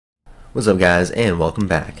What's up, guys, and welcome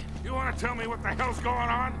back. You want to tell me what the hell's going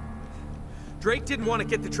on? Drake didn't want to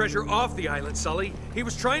get the treasure off the island, Sully. He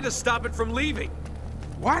was trying to stop it from leaving.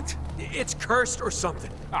 What? It's cursed or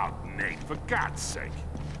something. Oh, Nate, for God's sake.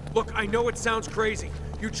 Look, I know it sounds crazy.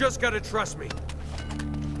 You just gotta trust me.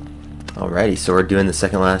 Alrighty, so we're doing the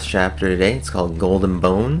second last chapter today. It's called Golden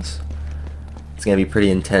Bones. It's gonna be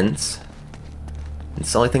pretty intense. And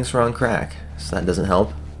Sully thinks we're on crack, so that doesn't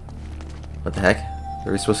help. What the heck? Where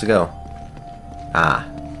are we supposed to go?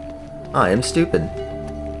 I am stupid.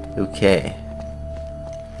 Okay.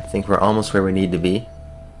 I think we're almost where we need to be.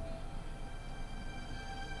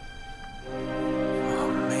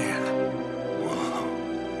 Oh, man.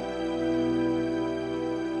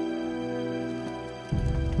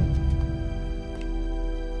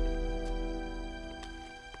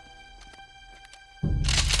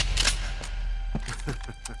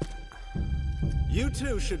 You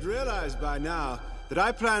two should realize by now that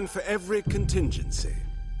I plan for every contingency.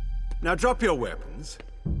 Now drop your weapons.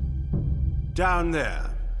 Down there.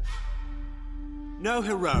 No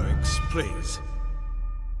heroics, please.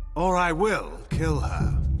 Or I will kill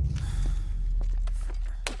her.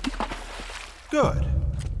 Good.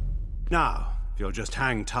 Now, if you'll just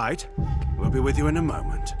hang tight, we'll be with you in a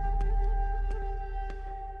moment.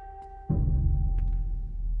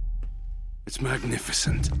 It's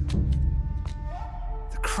magnificent.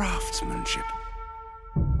 The craftsmanship.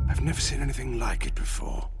 I've never seen anything like it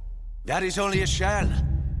before. That is only a shell.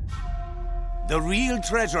 The real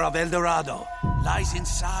treasure of El Dorado lies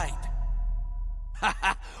inside.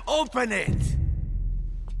 Open it!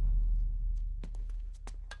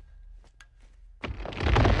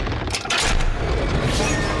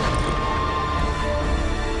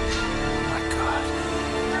 My God.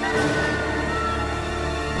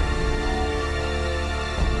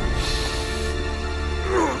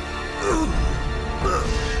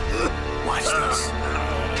 Watch this.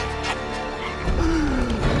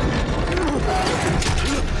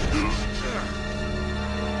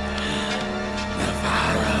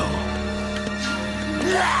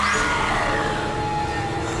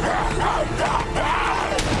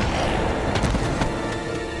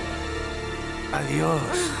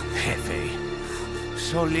 Adios, Jefe.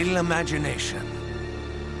 So little imagination.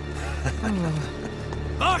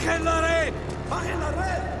 Bajen la red! Bajen la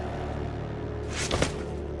red!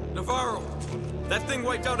 Navarro, that thing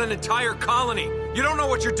wiped out an entire colony. You don't know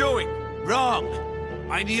what you're doing. Wrong.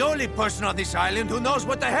 I'm the only person on this island who knows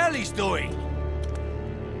what the hell he's doing.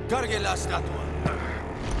 Cargue la estatua.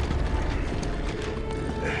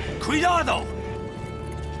 Cuidado!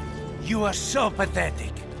 You are so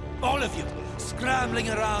pathetic. All of you, scrambling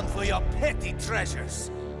around for your petty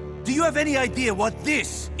treasures. Do you have any idea what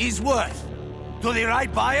this is worth? To the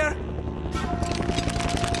right buyer?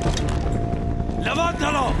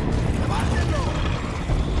 Levántalo!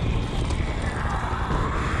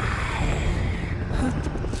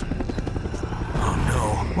 Oh,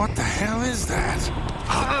 no. What the hell is that?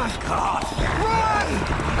 Oh, God!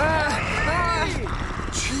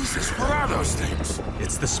 Jesus, what are those things?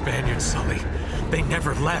 It's the Spaniards, Sully. They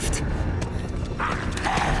never left.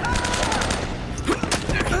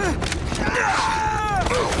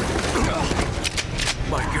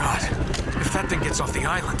 My God. If that thing gets off the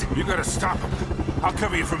island... You gotta stop him. I'll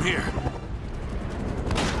cover you from here.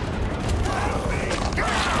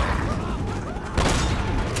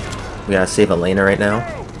 We gotta save Elena right now.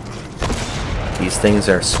 These things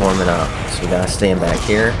are swarming up, so we gotta stand back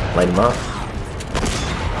here, light them up.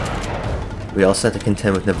 We also have to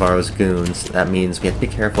contend with Navarro's goons. That means we have to be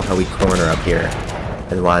careful how we corner up here.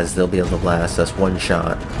 Otherwise, they'll be able to blast us one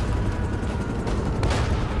shot.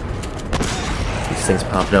 These things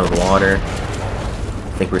popping out of the water.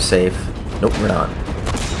 I think we're safe. Nope, we're not.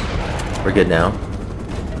 We're good now.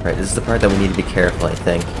 Alright, this is the part that we need to be careful, I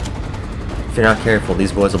think. If you're not careful,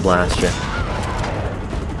 these boys will blast you.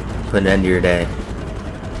 Put an end to your day.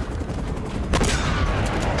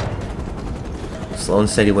 Slow and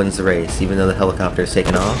steady wins the race. Even though the helicopter is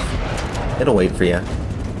taking off, it'll wait for you.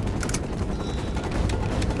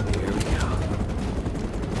 Here we go.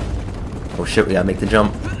 Oh shit, we gotta make the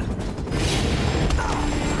jump.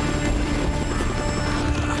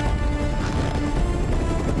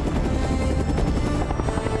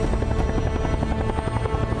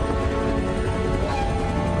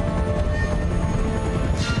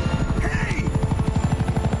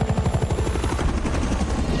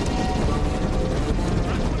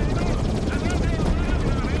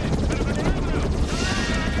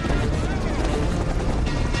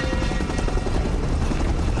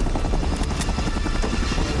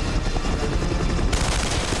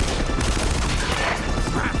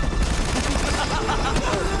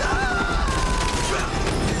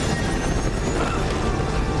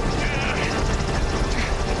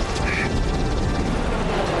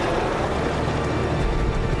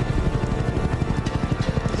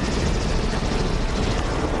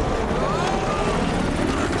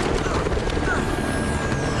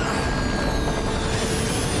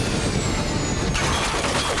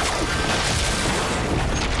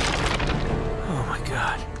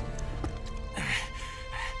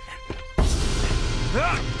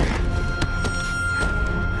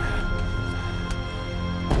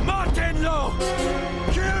 Martin Lowe!